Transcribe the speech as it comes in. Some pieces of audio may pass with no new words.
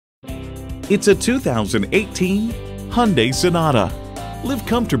It's a 2018 Hyundai Sonata. Live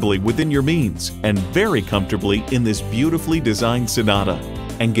comfortably within your means and very comfortably in this beautifully designed Sonata,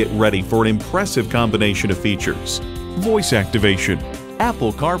 and get ready for an impressive combination of features: voice activation,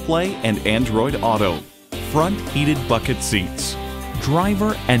 Apple CarPlay and Android Auto, front heated bucket seats,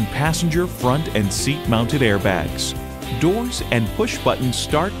 driver and passenger front and seat mounted airbags, doors and push-button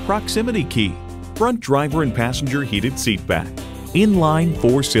start proximity key, front driver and passenger heated seat back, inline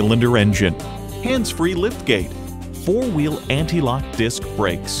 4-cylinder engine, hands-free liftgate, 4-wheel anti-lock disc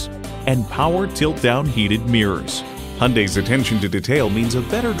brakes, and power tilt-down heated mirrors. Hyundai's attention to detail means a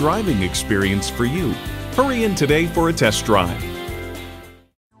better driving experience for you. Hurry in today for a test drive.